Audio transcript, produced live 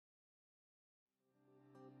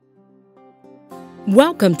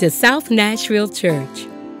Welcome to South Nashville Church.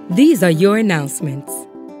 These are your announcements.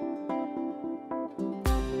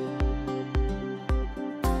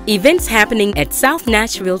 Events happening at South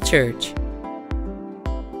Nashville Church.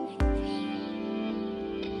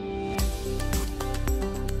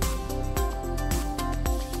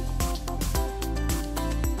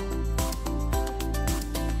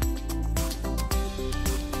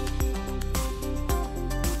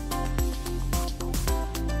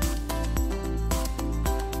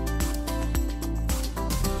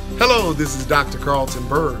 Hello, this is Dr. Carlton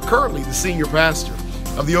Bird, currently the senior pastor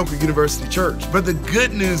of the Oak Ridge University Church. But the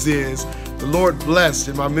good news is the Lord blessed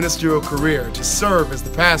in my ministerial career to serve as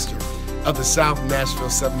the pastor of the South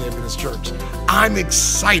Nashville Seventh-day Adventist Church. I'm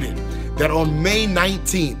excited that on May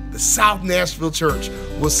 19th, the South Nashville Church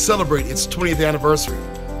will celebrate its 20th anniversary.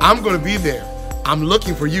 I'm going to be there. I'm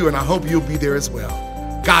looking for you, and I hope you'll be there as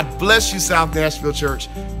well. God bless you, South Nashville Church.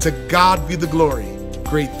 To God be the glory.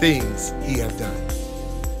 Great things He hath done.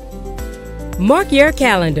 Mark your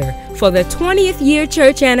calendar for the 20th year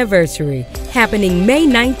church anniversary happening May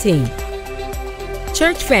 19th.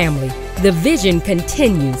 Church family, the vision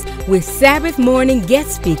continues with Sabbath morning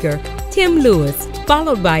guest speaker Tim Lewis,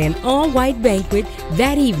 followed by an all-white banquet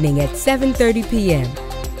that evening at 7:30 p.m.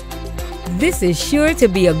 This is sure to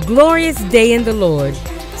be a glorious day in the Lord,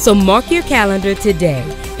 so mark your calendar today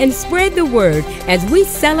and spread the word as we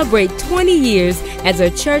celebrate 20 years as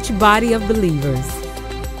a church body of believers.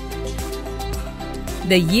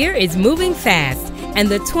 The year is moving fast, and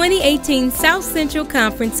the 2018 South Central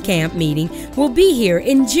Conference Camp meeting will be here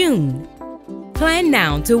in June. Plan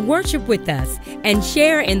now to worship with us and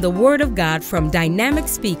share in the Word of God from dynamic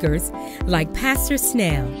speakers like Pastor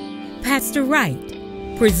Snell, Pastor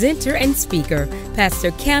Wright, presenter and speaker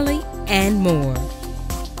Pastor Kelly, and more.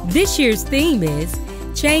 This year's theme is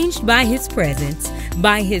Changed by His Presence,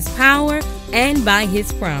 by His Power, and by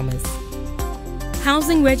His Promise.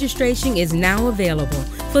 Housing registration is now available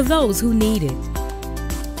for those who need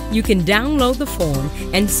it. You can download the form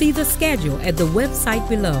and see the schedule at the website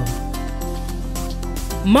below.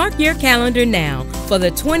 Mark your calendar now for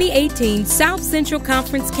the 2018 South Central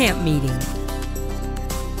Conference Camp meeting.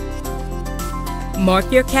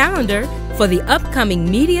 Mark your calendar for the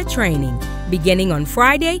upcoming media training beginning on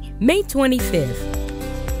Friday, May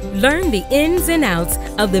 25th. Learn the ins and outs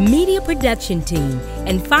of the media production team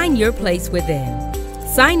and find your place within.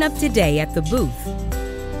 Sign up today at the booth.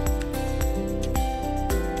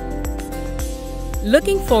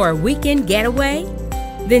 Looking for a weekend getaway?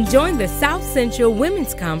 Then join the South Central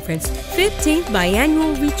Women's Conference 15th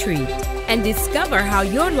Biannual Retreat and discover how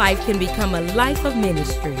your life can become a life of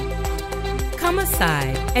ministry. Come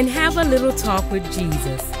aside and have a little talk with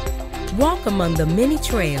Jesus. Walk among the many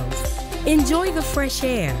trails. Enjoy the fresh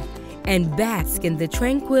air and bask in the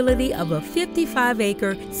tranquility of a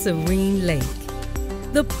 55-acre serene lake.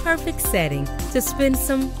 The perfect setting to spend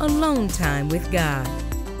some alone time with God.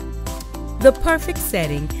 The perfect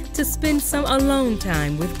setting to spend some alone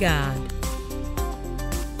time with God.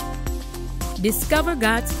 Discover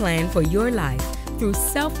God's plan for your life through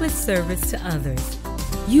selfless service to others.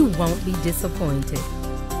 You won't be disappointed.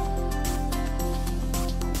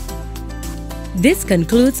 This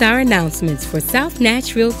concludes our announcements for South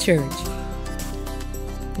Nashville Church,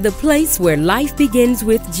 the place where life begins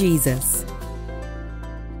with Jesus.